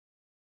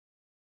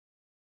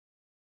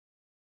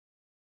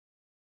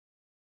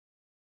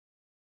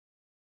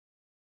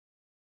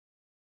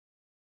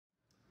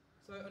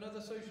So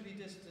another socially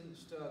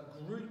distanced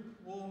group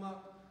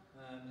warm-up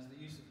is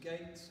the use of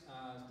gates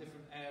as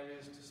different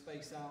areas to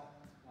space out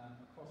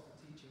across the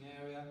teaching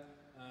area.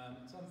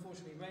 It's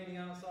unfortunately raining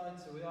outside,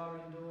 so we are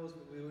indoors,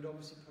 but we would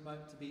obviously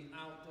promote to be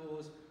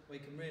outdoors where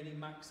you can really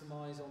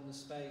maximise on the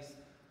space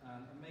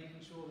and making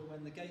sure that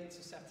when the gates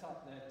are set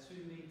up they're 2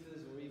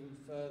 metres or even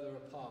further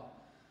apart.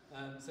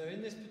 So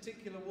in this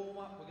particular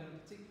warm-up we're going to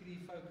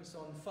particularly focus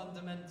on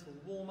fundamental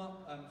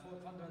warm-up,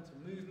 fundamental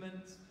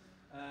movements.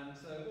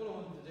 So all I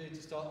wanted to do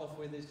to start off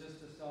with is just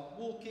to start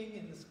walking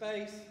in the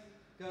space,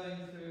 going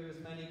through as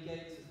many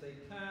gates as they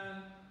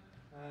can.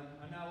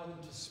 I now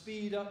want them to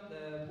speed up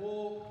their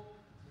walk.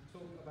 We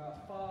talk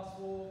about fast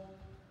walk,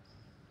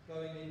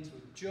 going into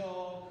a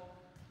jog,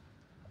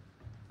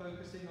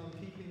 focusing on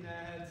keeping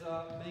their heads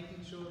up,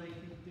 making sure they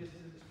keep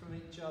distance from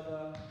each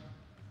other.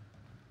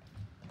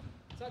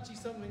 It's actually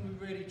something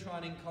we really try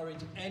and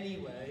encourage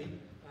anyway,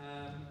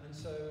 and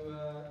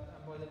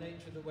by the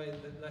nature of the way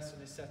that the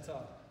lesson is set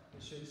up,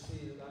 we should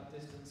see that that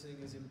distancing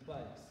is in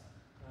place.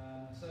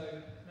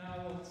 So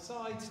now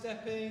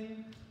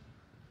sidestepping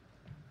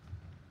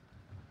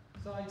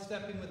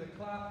with a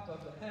clap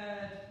above the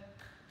head,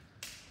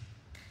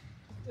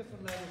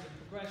 different levels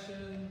of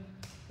progression.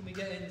 Can we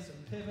get in some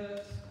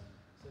pivots?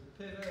 So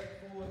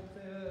pivot, forward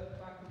pivot,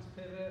 backwards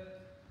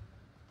pivot,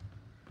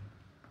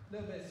 a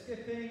little bit of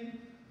skipping.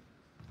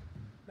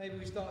 Maybe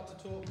we start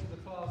to talk to the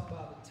class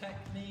about the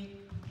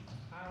technique,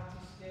 how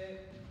to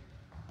skip,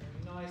 maybe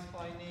nice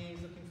high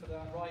knees, looking for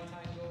that right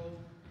angle.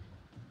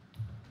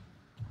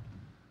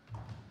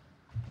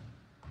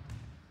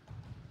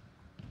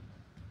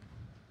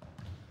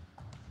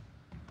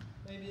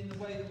 Maybe in the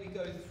way that we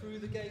go through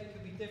the gate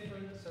could be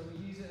different, so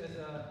we use it as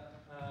a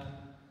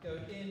go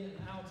in and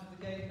out of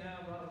the gate now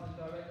rather than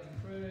directly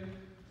through.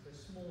 So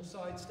small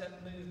sidestep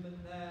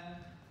movement there.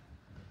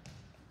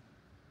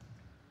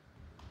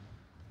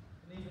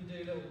 And even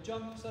do little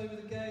jumps over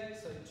the gate,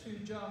 so 2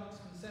 jumps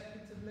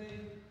consecutively.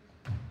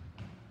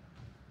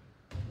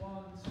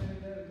 1, 2,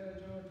 there we go,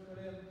 George,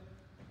 brilliant.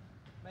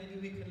 Maybe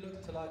we can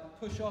look to like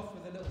push off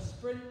with a little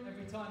sprint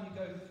every time you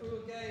go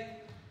through a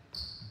gate.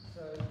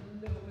 So a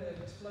little bit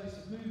of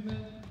explosive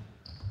movement.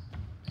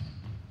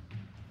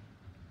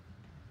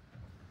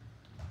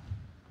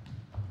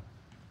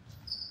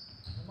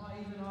 I might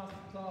even ask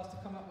the class to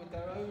come up with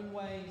their own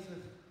ways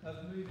of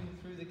moving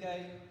through the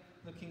gate,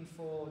 looking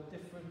for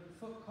different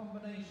foot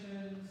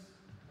combinations,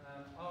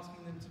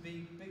 asking them to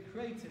be a bit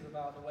creative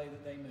about the way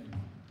that they move.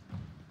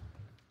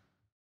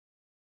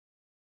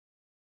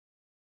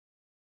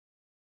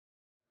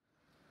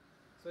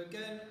 So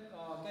again,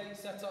 our gate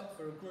set up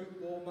for a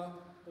group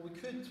warm-up, but we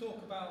could talk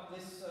about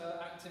this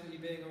activity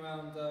being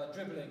around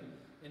dribbling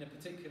in a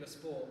particular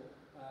sport.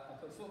 I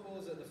put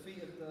footballs at the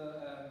feet of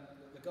the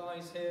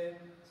guys here,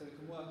 so we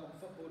can work on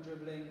football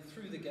dribbling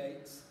through the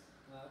gates.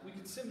 We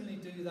could similarly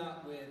do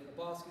that with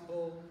a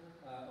basketball,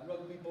 a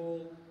rugby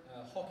ball,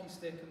 a hockey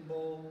stick and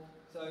ball.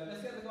 So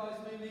let's get the guys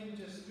moving,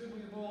 just dribble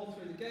your ball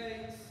through the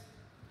gates.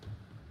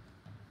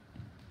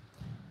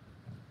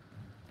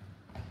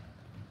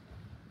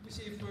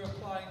 See if we're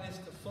applying this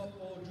to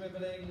football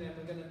dribbling, then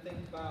we're going to think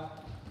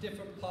about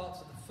different parts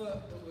of the foot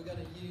that we're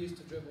going to use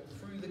to dribble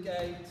through the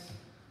gates.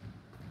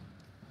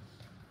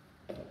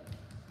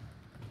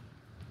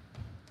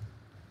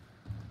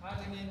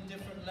 Adding in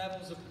different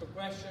levels of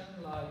progression,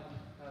 like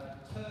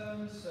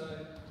turns.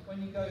 So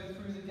when you go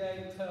through the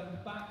gate, turn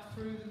back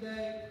through the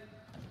gate.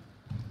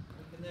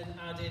 We can then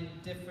add in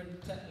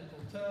different technical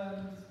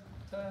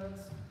turns.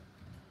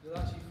 You'll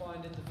actually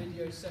find in the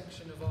video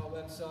section of our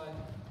website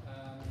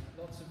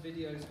lots of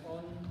videos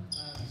on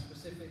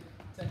specific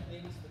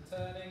techniques for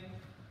turning.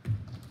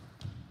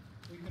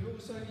 We could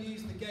also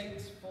use the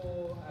gates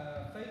for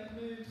fake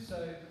moves,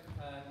 so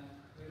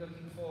we're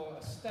looking for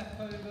a step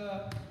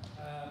over,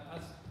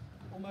 as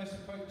almost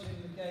approaching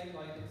the gate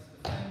like it's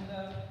a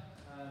defender,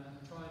 and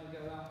trying to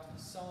go out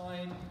to the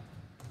side.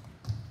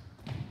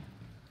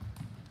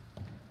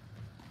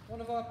 One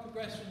of our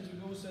progressions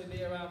would also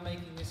be around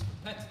making this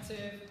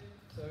competitive.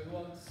 So we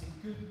want to see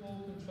good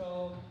ball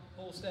control,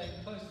 ball staying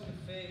close to the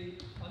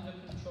feet, under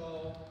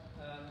control,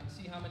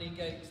 see how many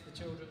gates the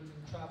children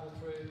can travel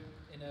through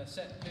in a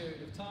set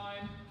period of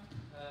time.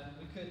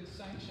 We could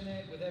sanction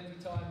it with every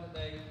time that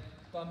they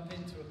bump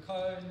into a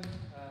cone,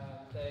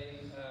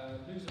 they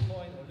lose a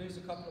point or lose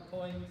a couple of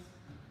points.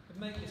 We could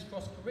make this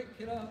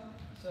cross-curricular,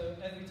 so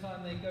every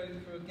time they go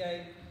through a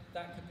gate,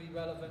 that could be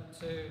relevant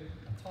to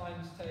a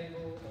times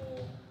table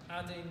or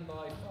adding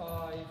by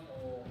 5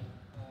 or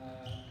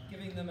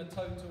giving them a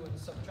total and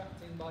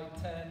subtracting by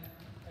 10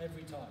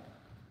 every time.